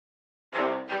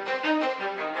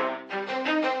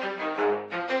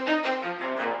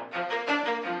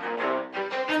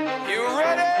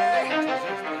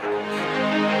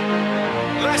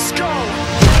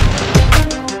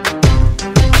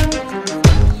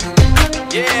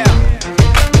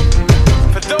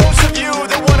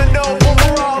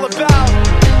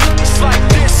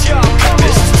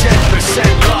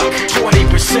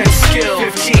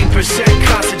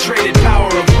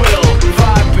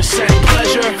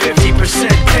100%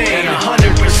 pain, and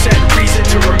 100% reason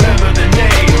to remember the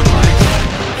name.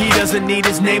 He doesn't need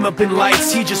his name up in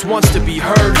lights, he just wants to be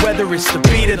heard, whether it's the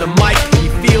beat of the mic. He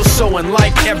feels so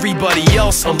unlike everybody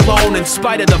else, alone, in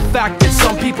spite of the fact that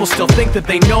some people still think that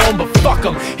they know him. But fuck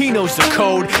him, he knows the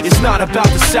code. It's not about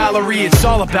the salary, it's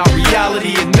all about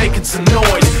reality and making some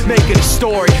noise, making a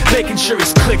story, making sure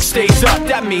his click stays up.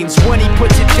 That means when he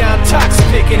puts it down, Tox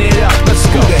picking it up. Let's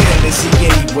go. Who the hell is he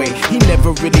anyway? He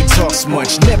never really talks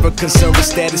much, never concerned with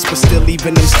status, but still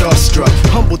even him starstruck.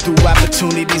 Humble through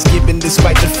opportunities given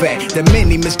despite the fact that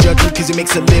many misjudge him cause he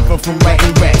makes a living from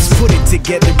writing raps. Put it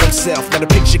together himself, now the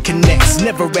picture connects.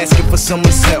 Never asking for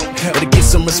someone's help or to get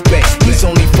some respect. He's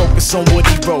only focused on what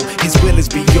he wrote, his will is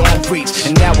beyond reach,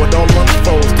 and now it all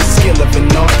unfolds, the skill of an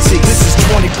artist. This is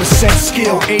 20%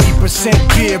 skill, 80%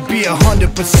 fear, be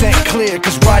 100% clear,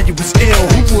 cause Ryu was ill.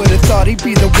 Who would've thought he'd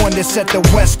be the one that set the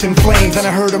West in flames? And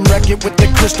I heard him wreck it with the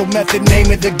crystal method,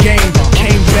 name of the game.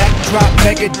 Came back, dropped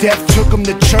Megadeth, took him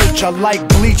to church. I like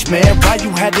Bleach, man,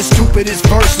 Ryu had the stupidest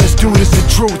verse, this dude is the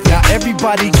truth. Now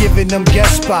everybody giving them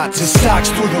guest spots and stocks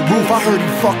through the roof. I heard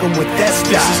he fucking with that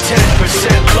stock. This is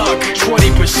 10% luck,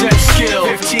 20% skill,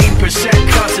 15%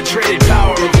 concentrated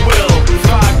power of will,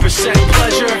 5%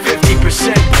 pleasure,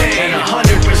 50% pain, and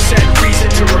 100% reason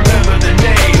to remember the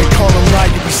name. They call him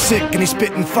Ryu, he's sick and he's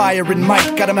spitting fire. And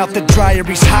Mike got him out the dryer,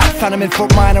 he's hot. Found him in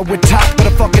Fort Minor with top, but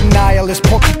a fucking nihilist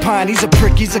porcupine. He's a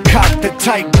prick, he's a cock. The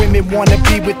type women wanna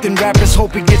be within, rappers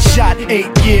hope he gets shot. 8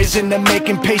 years in the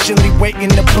making, patiently waiting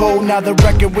to blow. Now the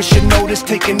record with your notice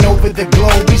taking over the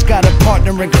globe. He's got a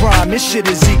partner in crime, this shit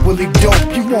is equally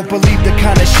dope. You won't believe the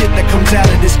kind of shit that comes out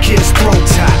of this kid's throat.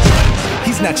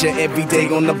 He's not your everyday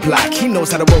on the block. He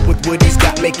knows how to work with what he's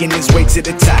got, making his way to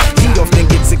the top. He often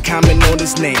gets a comment on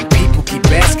his name. People keep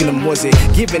asking him, was it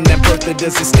given that birth or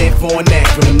does it stand for an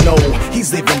acronym? No,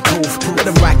 he's living proof. Let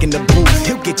him rock in the booth.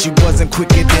 He'll get you buzzing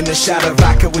quicker than a shot of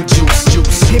vodka with juice.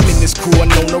 Him and his crew are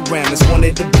known around as one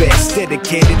of the best,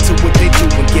 dedicated to what they do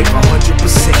and give 100%.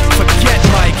 Forget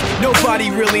Mike,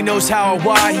 nobody really knows how or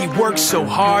why he works so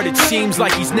hard. It seems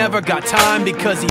like he's never got time because he